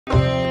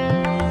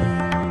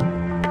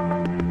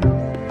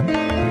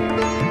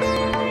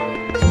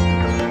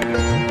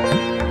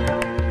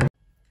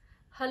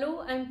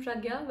Hello, I'm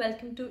Pragya.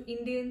 Welcome to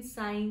Indian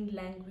Sign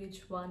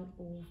Language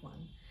 101.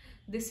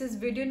 This is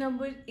video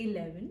number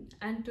 11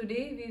 and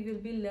today we will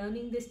be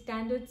learning the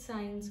standard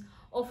signs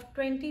of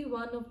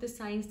 21 of the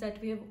signs that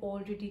we have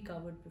already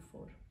covered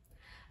before.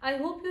 I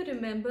hope you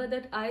remember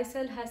that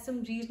ISL has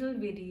some regional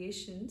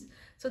variations.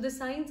 So the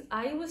signs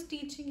I was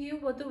teaching you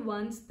were the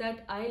ones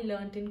that I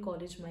learnt in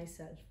college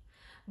myself.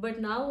 But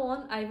now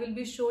on, I will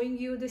be showing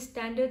you the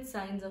standard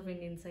signs of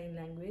Indian Sign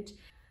Language.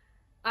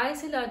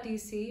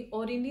 ISLRTC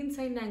or Indian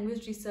Sign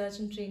Language Research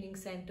and Training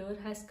Center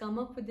has come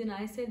up with an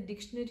ISL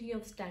Dictionary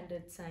of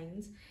Standard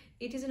Signs.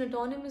 It is an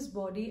autonomous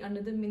body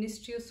under the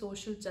Ministry of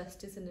Social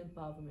Justice and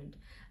Empowerment,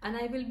 and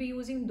I will be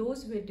using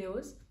those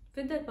videos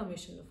with their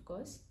permission, of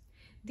course.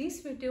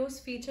 These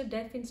videos feature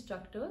deaf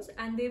instructors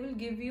and they will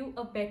give you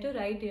a better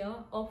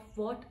idea of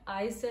what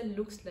ISL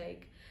looks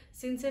like,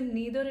 since I'm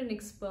neither an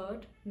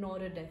expert nor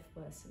a deaf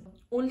person.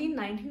 Only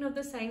 19 of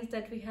the signs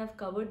that we have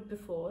covered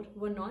before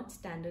were not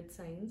standard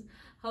signs.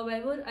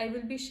 However, I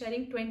will be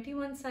sharing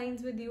 21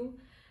 signs with you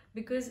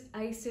because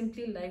I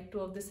simply like 2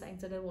 of the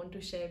signs that I want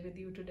to share with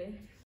you today.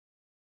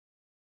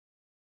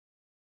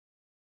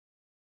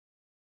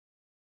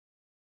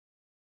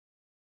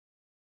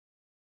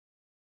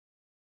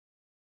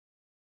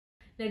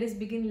 Let us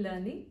begin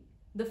learning.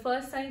 The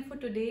first sign for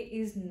today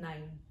is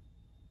 9.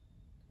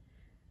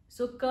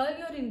 So curl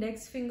your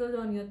index finger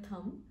on your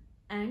thumb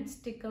and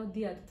stick out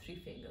the other 3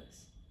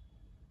 fingers.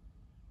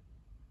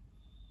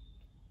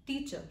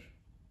 Teacher.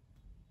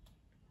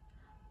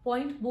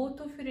 Point both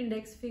of your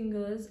index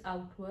fingers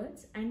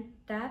outwards and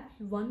tap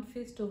one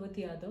fist over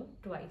the other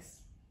twice.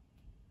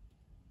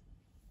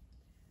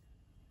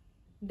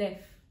 Deaf.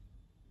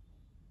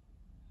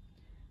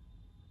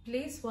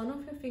 Place one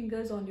of your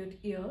fingers on your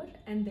ear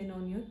and then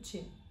on your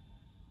chin.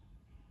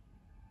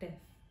 Deaf.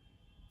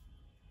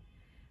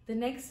 The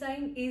next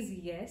sign is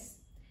yes.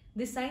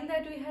 The sign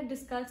that we had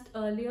discussed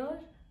earlier,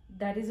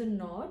 that is a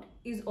nod,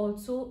 is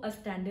also a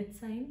standard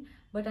sign,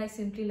 but I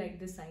simply like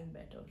this sign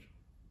better.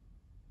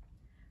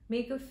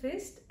 Make a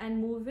fist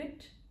and move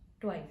it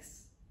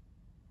twice.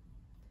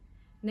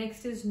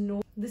 Next is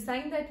no. The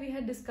sign that we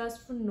had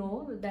discussed for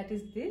no, that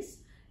is this,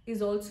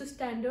 is also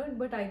standard,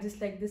 but I just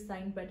like this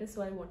sign better,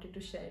 so I wanted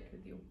to share it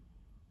with you.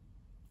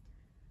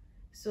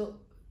 So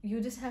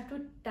you just have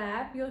to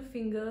tap your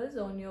fingers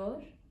on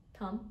your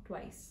thumb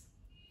twice.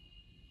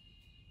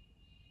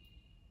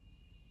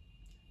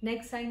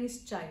 Next sign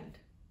is child.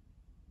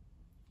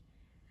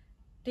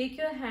 Take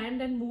your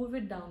hand and move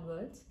it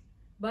downwards,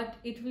 but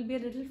it will be a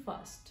little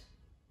fast.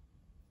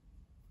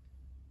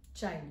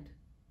 Child.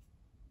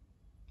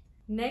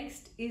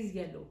 Next is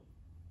yellow.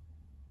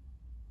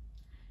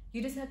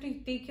 You just have to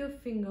take your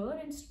finger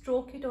and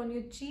stroke it on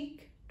your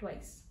cheek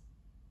twice.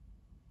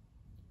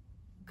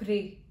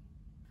 Grey.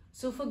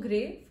 So for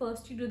grey,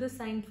 first you do the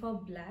sign for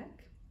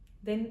black,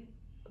 then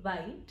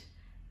white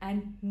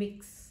and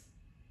mix.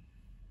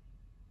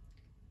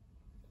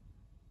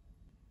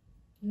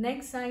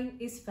 Next sign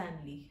is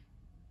family.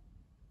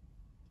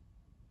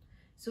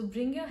 So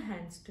bring your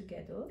hands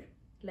together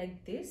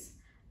like this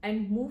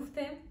and move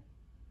them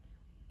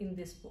in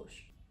this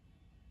position.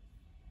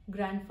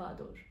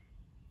 Grandfather.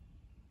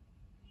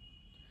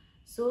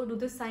 So do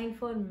the sign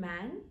for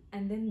man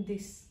and then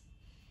this.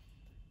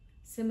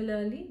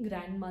 Similarly,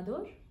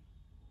 grandmother,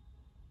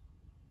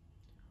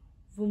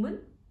 woman.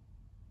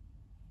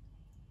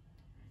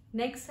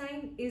 Next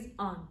sign is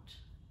aunt.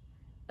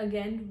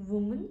 Again,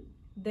 woman,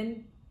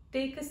 then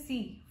take a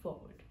C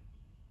forward.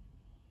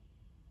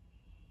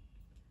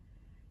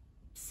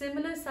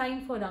 Similar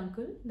sign for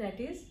uncle, that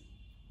is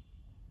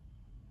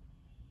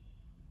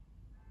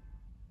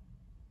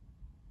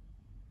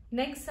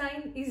next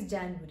sign is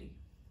January.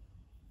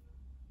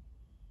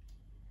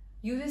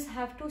 You just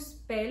have to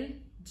spell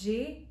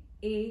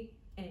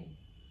J-A-N.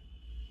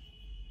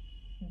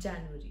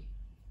 January.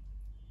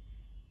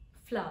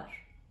 Flower.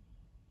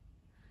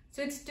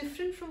 So it's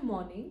different from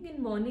morning.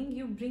 In morning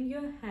you bring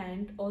your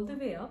hand all the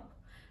way up,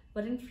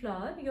 but in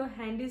flower your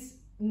hand is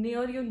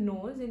near your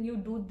nose and you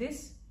do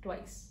this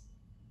twice.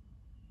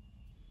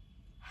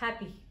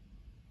 Happy.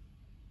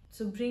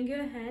 So bring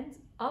your hands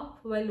up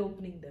while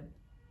opening them.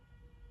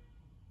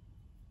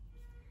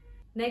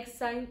 Next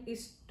sign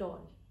is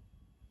tall.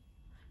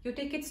 You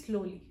take it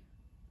slowly.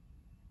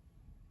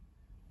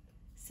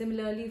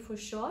 Similarly for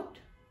short.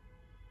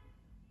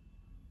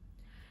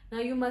 Now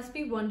you must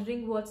be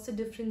wondering what's the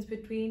difference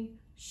between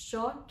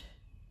short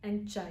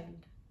and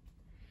child.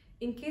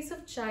 In case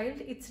of child,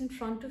 it's in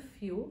front of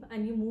you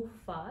and you move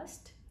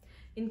fast.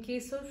 In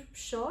case of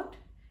short,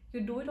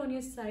 you do it on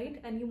your side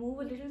and you move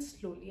a little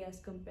slowly as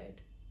compared.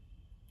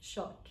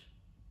 Short.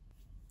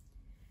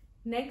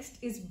 Next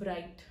is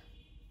bright.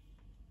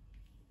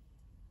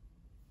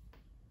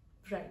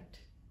 Bright.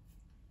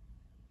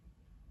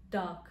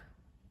 Dark.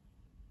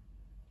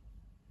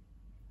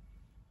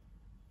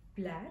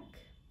 Black.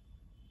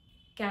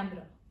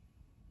 Camera.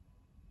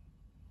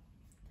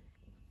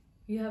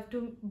 You have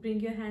to bring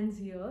your hands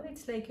here.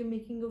 It's like you're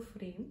making a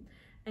frame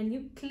and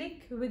you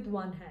click with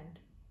one hand.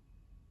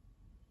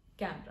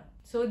 Camera.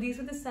 So these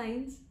are the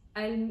signs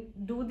I'll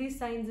do these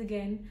signs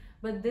again,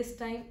 but this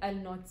time I'll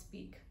not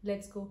speak.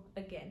 Let's go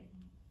again.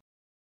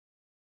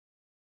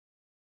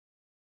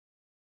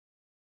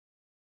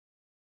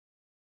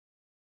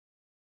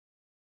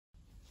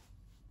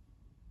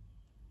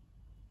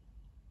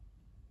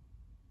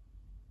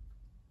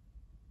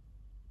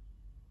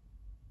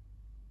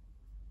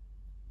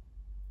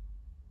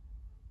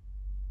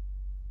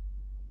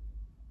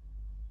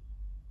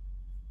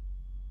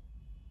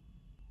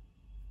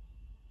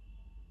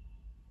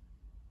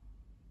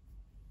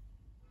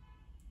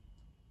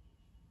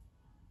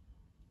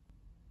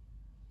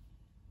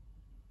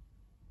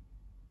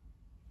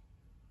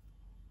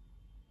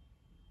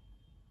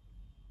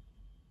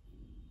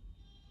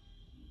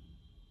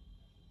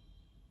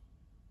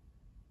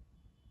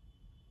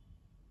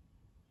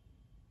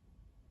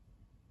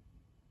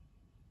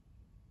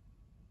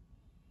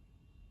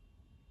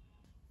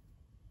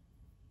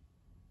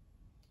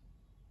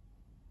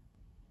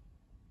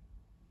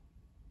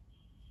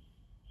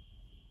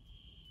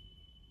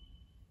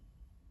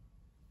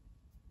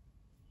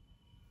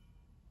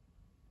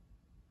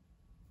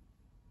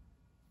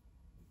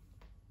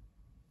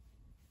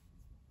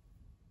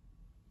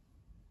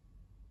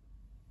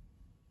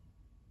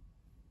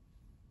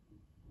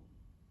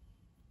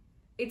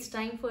 It's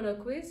time for a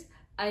quiz.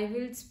 I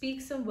will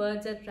speak some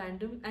words at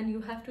random and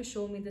you have to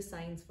show me the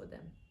signs for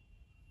them.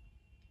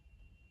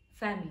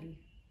 Family,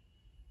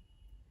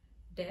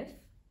 deaf,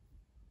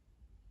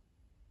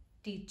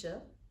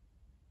 teacher,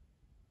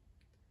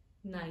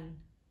 9.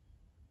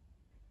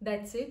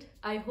 That's it.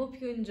 I hope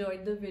you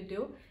enjoyed the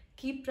video.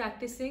 Keep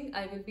practicing.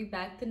 I will be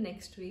back the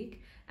next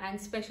week. And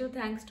special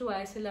thanks to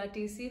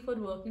ISLRTC for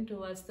working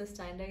towards the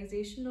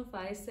standardization of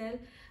ISL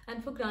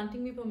and for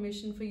granting me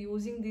permission for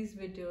using these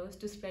videos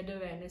to spread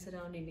awareness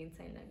around Indian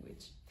Sign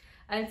Language.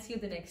 I'll see you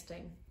the next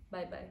time.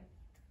 Bye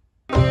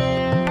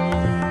bye.